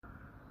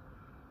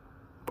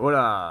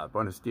Hola,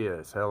 buenos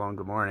dias, hello and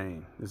good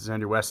morning. This is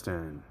Andrew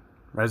Weston,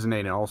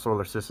 resonating all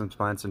solar systems,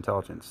 planets,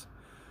 intelligence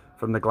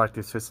from the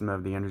galactic system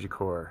of the energy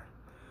core.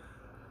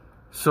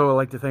 So I'd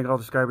like to thank all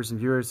subscribers and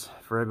viewers,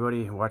 for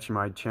everybody watching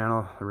my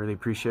channel. I really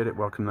appreciate it.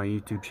 Welcome to my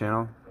YouTube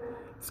channel.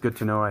 It's good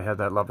to know I have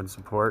that love and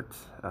support.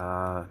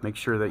 Make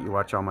sure that you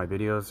watch all my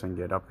videos and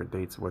get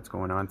updates of what's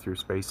going on through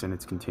space and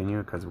its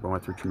continuum, because we're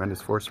going through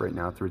tremendous force right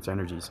now through its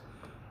energies.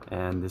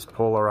 And this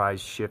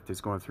polarized shift is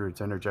going through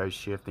its energized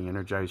shift. The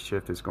energized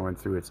shift is going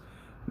through its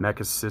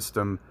mecha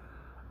system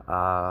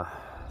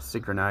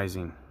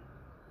synchronizing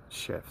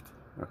shift.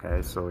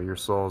 Okay, so your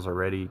souls are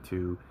ready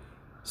to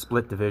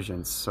split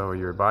divisions. So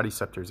your body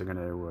scepters are going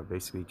to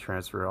basically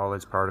transfer all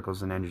its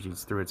particles and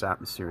energies through its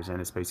atmospheres and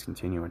its space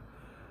continuum.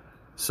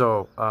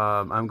 So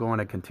I'm going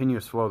a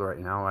continuous flow right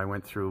now. I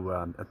went through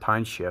a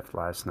time shift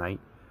last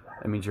night.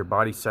 That means your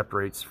body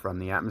separates from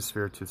the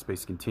atmosphere to the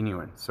space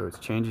continuum. So it's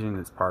changing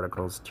its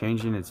particles,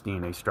 changing its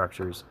DNA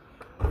structures,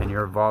 and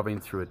you're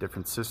evolving through a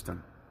different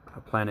system, a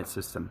planet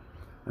system.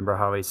 Remember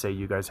how I say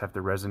you guys have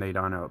to resonate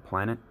on a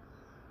planet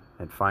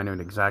and find out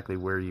exactly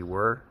where you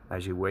were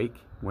as you wake?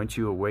 Once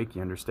you awake,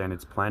 you understand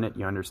its planet,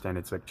 you understand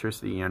its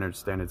electricity, you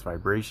understand its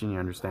vibration, you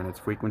understand its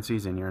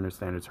frequencies, and you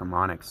understand its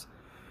harmonics.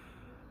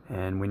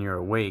 And when you're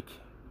awake,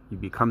 you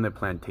become the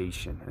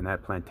plantation, and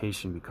that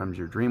plantation becomes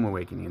your dream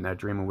awakening, and that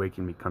dream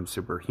awakening becomes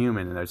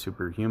superhuman, and that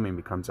superhuman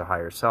becomes a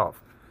higher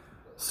self.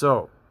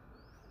 So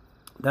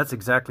that's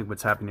exactly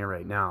what's happening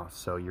right now.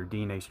 So your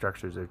DNA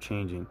structures are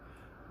changing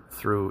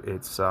through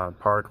its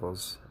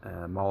particles,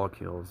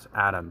 molecules,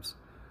 atoms.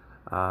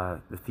 The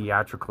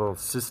theatrical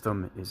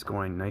system is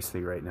going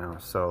nicely right now.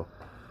 So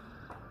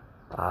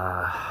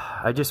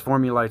I just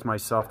formulated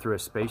myself through a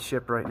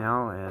spaceship right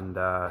now, and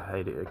I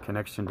had a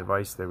connection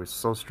device that was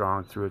so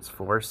strong through its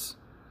force,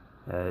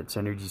 its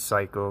energy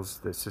cycles,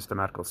 the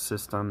systematical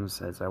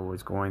systems, as I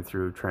was going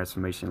through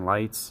transformation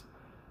lights,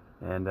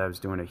 and I was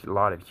doing a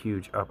lot of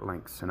huge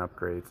uplinks and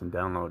upgrades and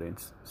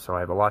downloadings. So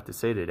I have a lot to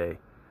say today.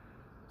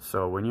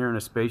 So when you're in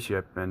a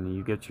spaceship and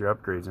you get your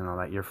upgrades and all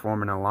that, you're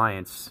forming an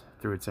alliance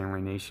through its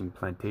alienation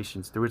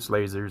plantations, through its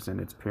lasers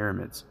and its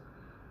pyramids.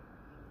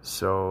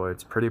 So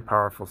it's pretty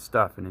powerful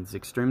stuff, and it's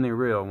extremely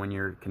real when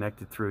you're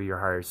connected through your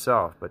higher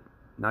self, but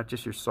not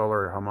just your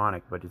solar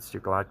harmonic, but it's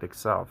your galactic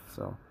self.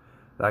 So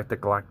like the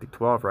galactic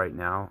 12 right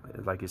now,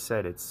 like I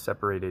said, it's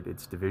separated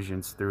its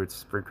divisions through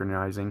its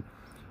synchronizing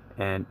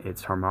and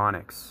its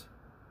harmonics.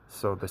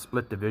 So the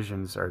split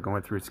divisions are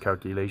going through its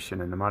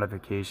calculation, and the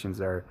modifications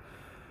are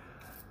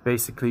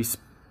basically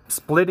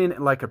splitting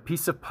it like a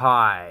piece of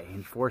pie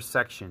in 4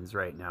 sections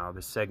right now.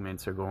 The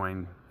segments are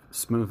going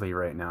smoothly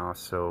right now,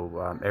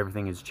 so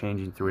everything is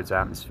changing through its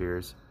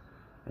atmospheres,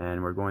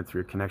 and we're going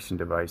through connection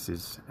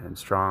devices and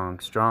strong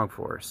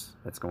force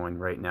that's going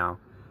right now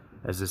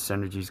as this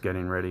energy is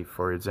getting ready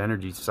for its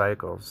energy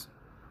cycles,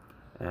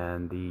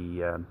 and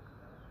the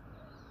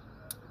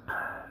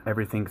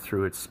everything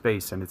through its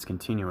space and its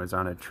continuum is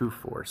on a true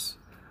force.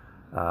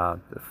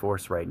 The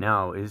force right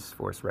now is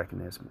force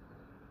recognition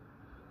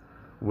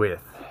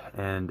with,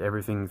 and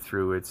everything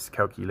through its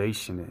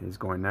calculation is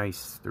going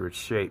nice through its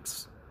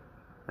shapes.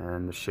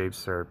 And the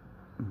shapes are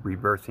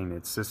rebirthing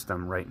its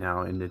system right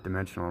now in the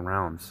dimensional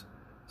realms.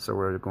 So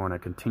we're going a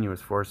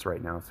continuous force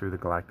right now through the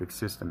galactic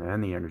system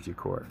and the energy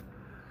core.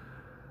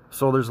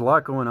 So there's a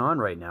lot going on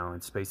right now in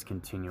space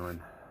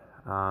continuum.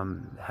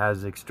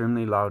 Has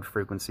extremely loud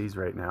frequencies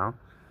right now,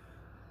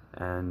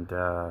 and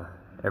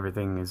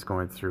everything is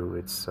going through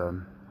its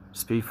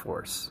speed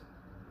force.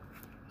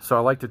 So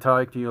I'd like to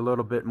talk to you a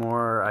little bit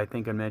more. I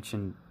think I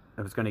mentioned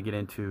I was going to get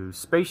into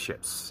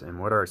spaceships and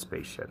what are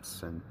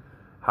spaceships and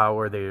how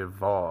are they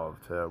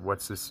evolved?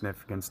 What's the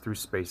significance through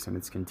space and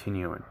its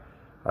continuum?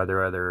 Are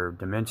there other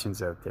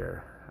dimensions out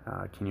there?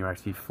 Can you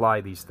actually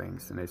fly these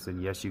things? And I said,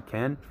 yes, you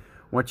can.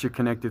 Once you're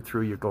connected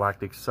through your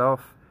galactic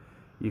self,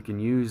 you can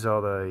use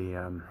all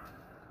the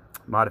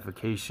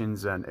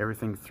modifications and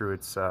everything through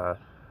its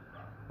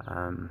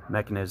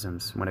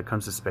mechanisms when it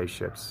comes to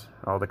spaceships.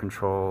 All the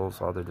controls,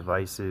 all the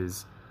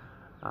devices.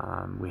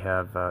 We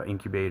have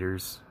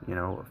incubators, you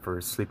know,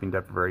 for sleeping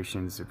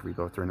deprivations. If we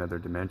go through another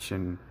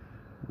dimension,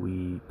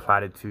 we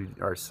platitude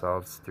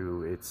ourselves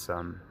through its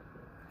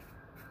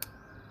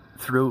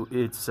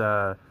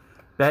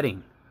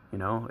bedding. You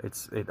know,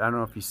 I don't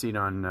know if you see it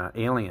on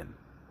Alien.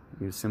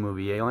 You see the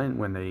movie Alien,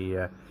 when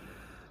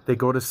they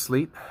go to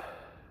sleep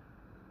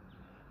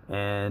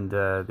and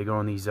they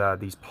go in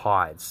these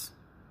pods,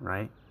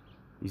 right?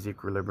 These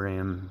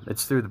equilibrium.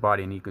 It's through the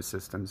body and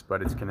ecosystems,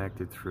 but it's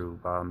connected through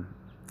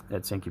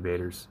its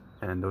incubators,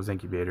 and those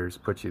incubators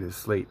put you to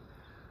sleep.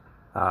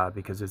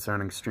 Because it's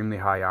on extremely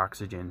high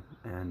oxygen,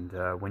 and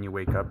when you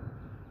wake up,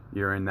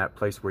 you're in that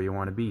place where you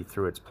want to be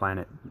through its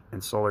planet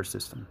and solar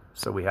system.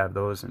 So we have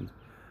those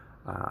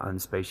on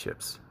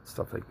spaceships,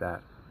 stuff like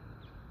that.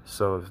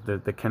 So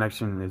the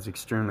connection is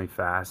extremely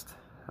fast.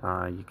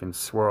 You can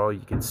swirl,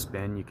 you can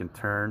spin, you can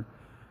turn,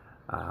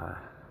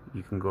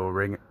 you can go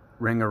ring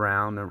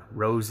around a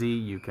rosy,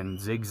 you can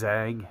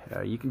zigzag,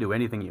 you can do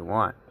anything you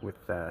want with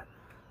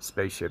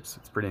spaceships.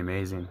 It's pretty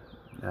amazing.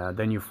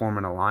 Then you form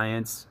an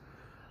alliance.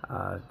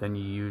 Then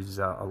you use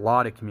a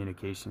lot of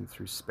communication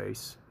through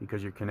space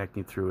because you're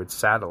connecting through its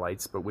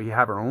satellites. But we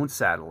have our own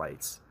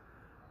satellites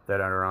that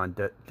are on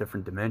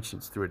different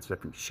dimensions through its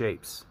different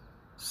shapes.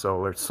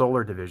 So our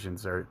solar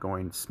divisions are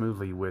going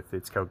smoothly with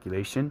its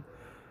calculation,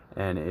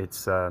 and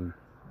it's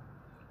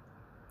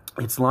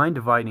line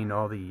dividing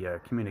all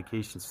the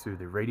communications through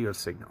the radio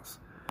signals.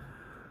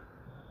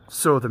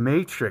 So the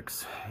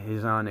matrix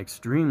is on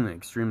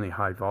extremely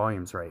high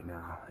volumes right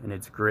now in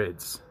its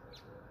grids.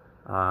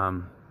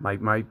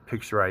 My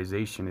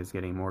picturization is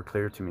getting more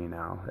clear to me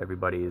now.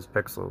 Everybody is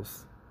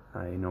pixels.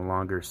 I no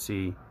longer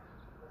see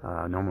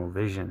normal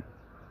vision.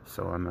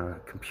 So I'm a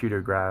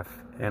computer graph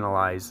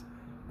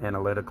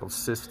analytical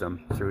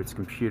system through its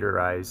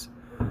computerized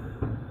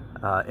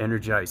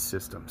energized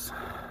systems.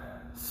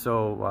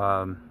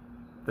 So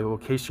the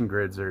location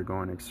grids are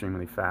going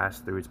extremely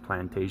fast through its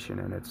plantation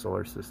and its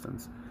solar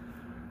systems.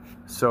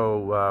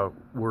 So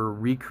we're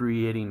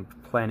recreating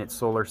planet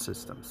solar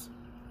systems,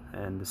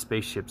 and the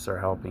spaceships are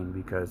helping,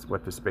 because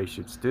what the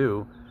spaceships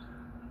do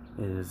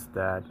is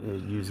that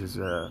it uses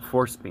a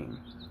force beam,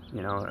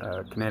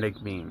 a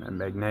kinetic beam, a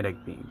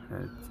magnetic beam.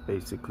 It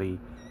basically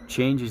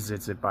changes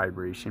its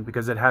vibration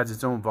because it has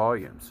its own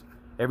volumes.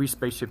 Every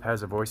spaceship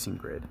has a voicing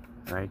grid,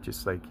 right?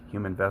 Just like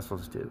human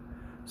vessels do.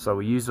 So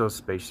we use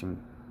those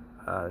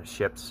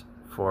ships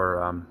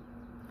for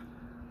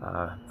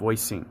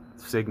voicing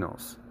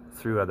signals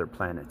through other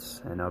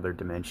planets and other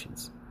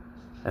dimensions.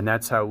 And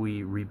that's how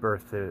we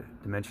rebirth the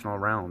dimensional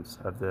realms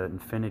of the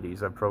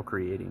infinities, of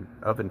procreating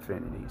of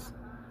infinities.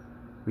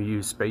 We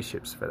use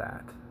spaceships for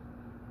that.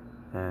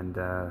 And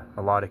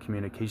a lot of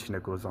communication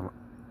that goes on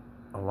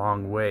a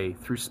long way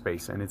through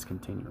space, and it's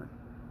continuing.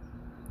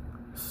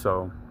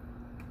 So,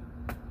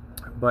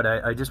 but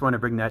I just want to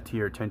bring that to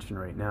your attention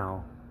right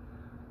now,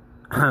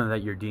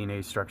 that your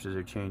DNA structures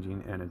are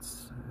changing, and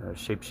it's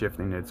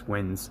shape-shifting its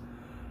winds,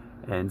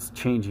 and it's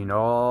changing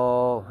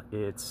all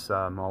its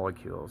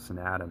molecules and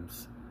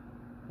atoms.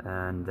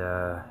 And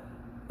the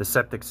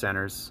septic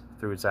centers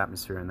through its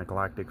atmosphere and the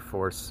galactic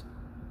force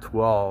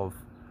 12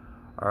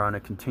 are on a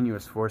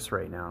continuous force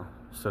right now.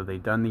 So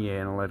they've done the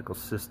analytical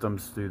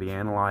systems through the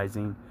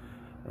analyzing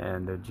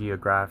and the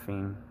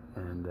geographing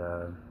and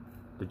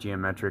the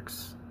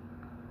geometrics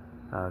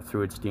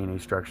through its DNA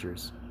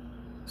structures.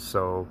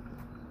 So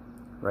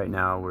right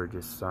now we're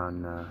just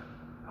on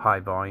high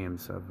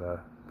volumes of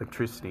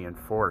electricity and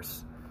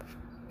force,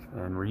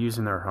 and we're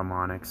using our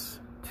harmonics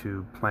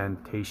to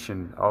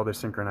plantation all the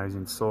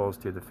synchronizing souls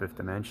to the 5th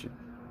dimension.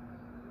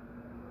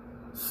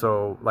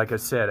 So like I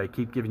said, I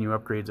keep giving you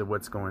upgrades of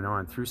what's going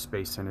on through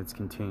space, and it's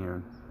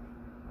continuing,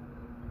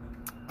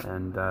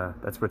 and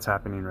that's what's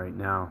happening right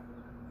now.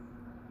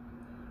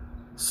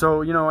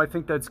 So I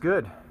think that's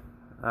good.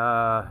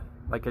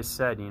 Like I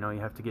said, you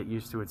have to get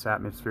used to its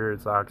atmosphere,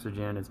 its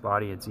oxygen, its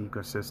body, its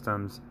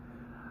ecosystems.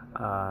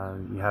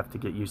 You have to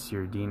get used to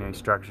your DNA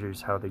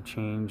structures, how they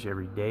change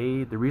every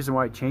day. The reason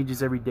why it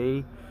changes every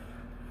day,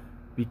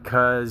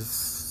 because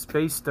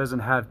space doesn't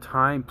have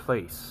time,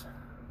 place.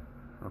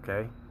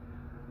 Okay?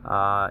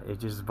 It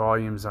just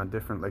volumes on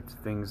different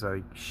things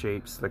like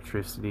shapes,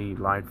 electricity,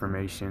 line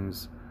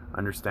formations,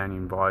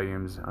 understanding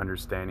volumes,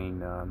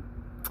 understanding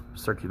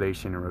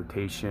circulation and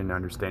rotation,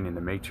 understanding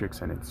the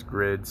matrix and its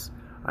grids,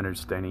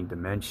 understanding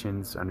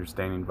dimensions,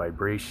 understanding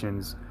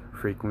vibrations,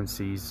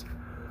 frequencies.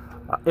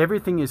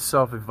 Everything is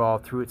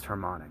self-evolved through its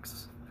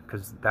harmonics,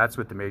 because that's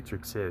what the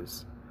matrix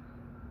is.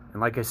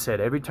 And like I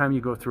said, every time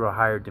you go through a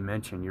higher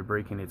dimension, you're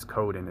breaking its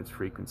code and its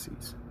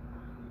frequencies.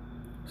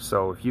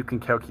 So if you can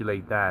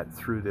calculate that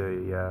through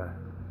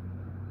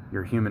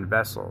your human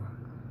vessel,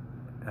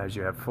 as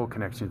you have full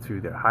connection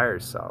through the higher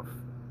self,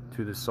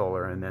 to the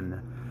solar, and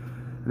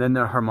then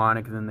the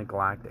harmonic, and then the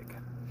galactic.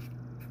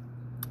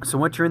 So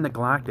once you're in the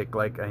galactic,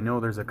 like I know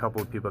there's a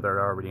couple of people that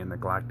are already in the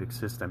galactic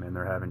system and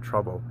they're having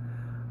trouble.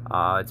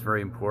 It's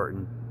very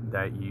important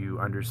that you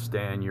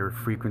understand your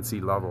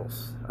frequency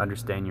levels,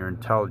 understand your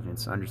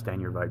intelligence,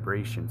 understand your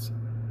vibrations.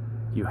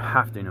 You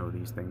have to know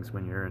these things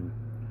when you're in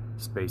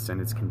space and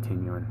it's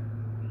continuing.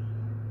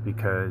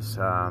 Because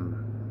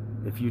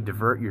if you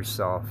divert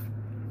yourself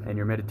and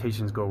your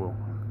meditations go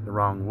the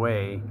wrong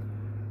way,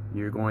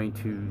 you're going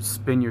to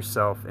spin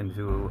yourself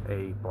into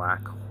a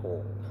black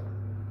hole.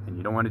 And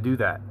you don't want to do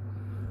that.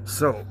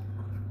 So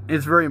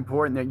it's very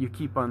important that you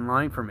keep on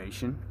line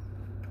formation,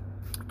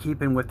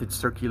 keeping with its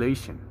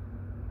circulation,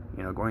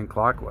 going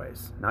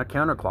clockwise, not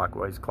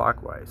counterclockwise,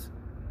 clockwise.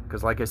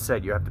 Because like I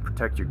said, you have to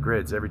protect your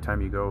grids every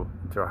time you go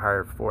into a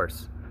higher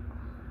force.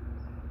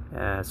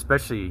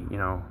 Especially,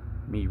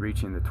 me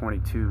reaching the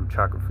 22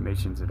 chakra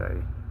formations that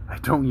I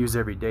don't use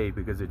every day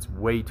because it's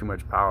way too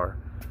much power.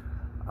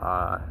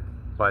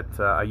 But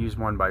I use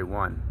one by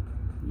one.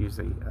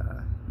 Usually,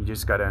 you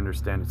just got to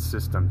understand its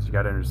systems. You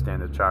got to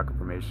understand the chakra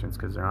formations,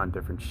 because they're on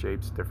different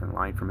shapes, different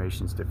line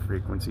formations, different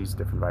frequencies,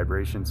 different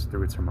vibrations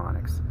through its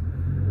harmonics.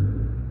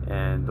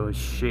 And those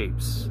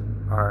shapes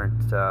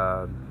aren't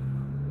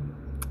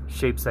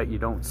shapes that you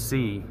don't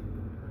see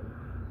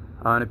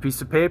on a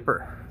piece of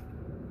paper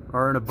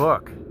or in a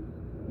book.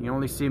 You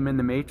only see them in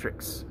the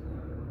matrix.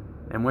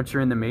 And once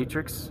you're in the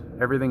matrix,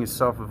 everything is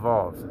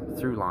self-evolved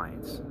through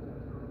lines.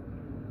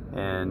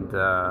 And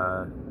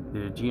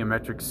the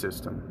geometric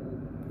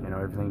system, you know,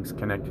 everything's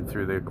connected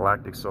through the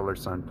galactic solar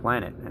sun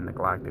planet and the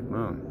galactic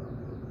moon.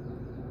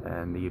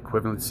 And the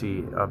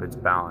equivalency of its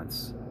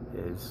balance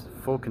is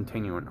full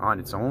continuum on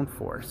its own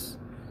force,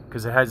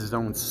 because it has its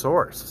own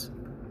source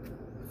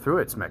through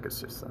its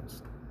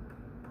megasystems.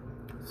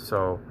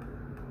 So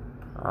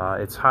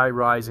it's high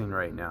rising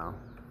right now,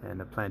 and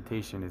the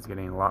plantation is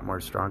getting a lot more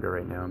stronger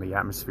right now, and the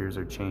atmospheres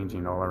are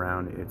changing all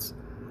around its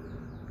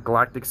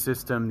galactic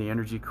system, the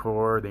energy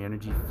core, the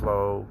energy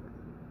flow,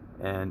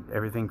 and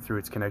everything through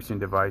its connection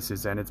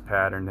devices and its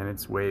pattern and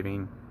its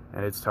waving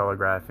and its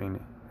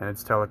telegraphing and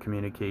its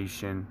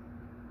telecommunication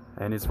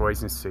and its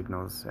voicing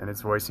signals and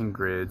its voicing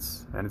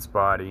grids and its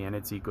body and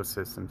its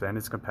ecosystems and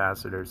its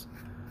capacitors.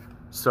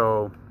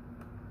 So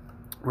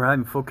we're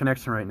having full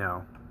connection right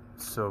now.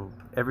 So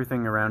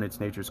everything around its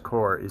nature's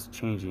core is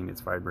changing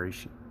its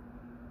vibration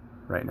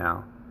right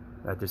now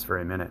at this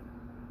very minute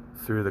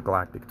through the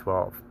Galactic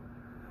 12.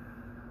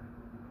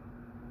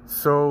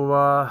 So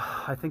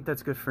I think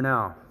that's good for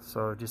now.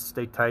 So just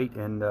stay tight,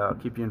 and I'll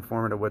keep you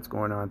informed of what's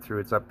going on through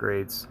its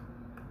upgrades,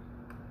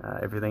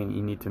 everything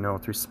you need to know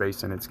through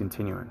space and its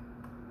continuum.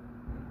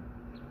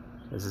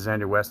 This is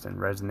Andrew Weston,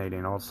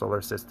 resonating all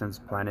solar systems,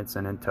 planets,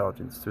 and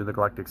intelligence through the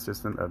galactic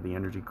system of the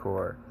energy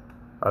core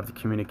of the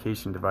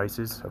communication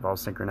devices of all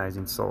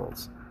synchronizing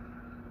souls.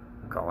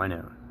 Calling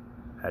out.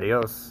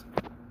 Adios.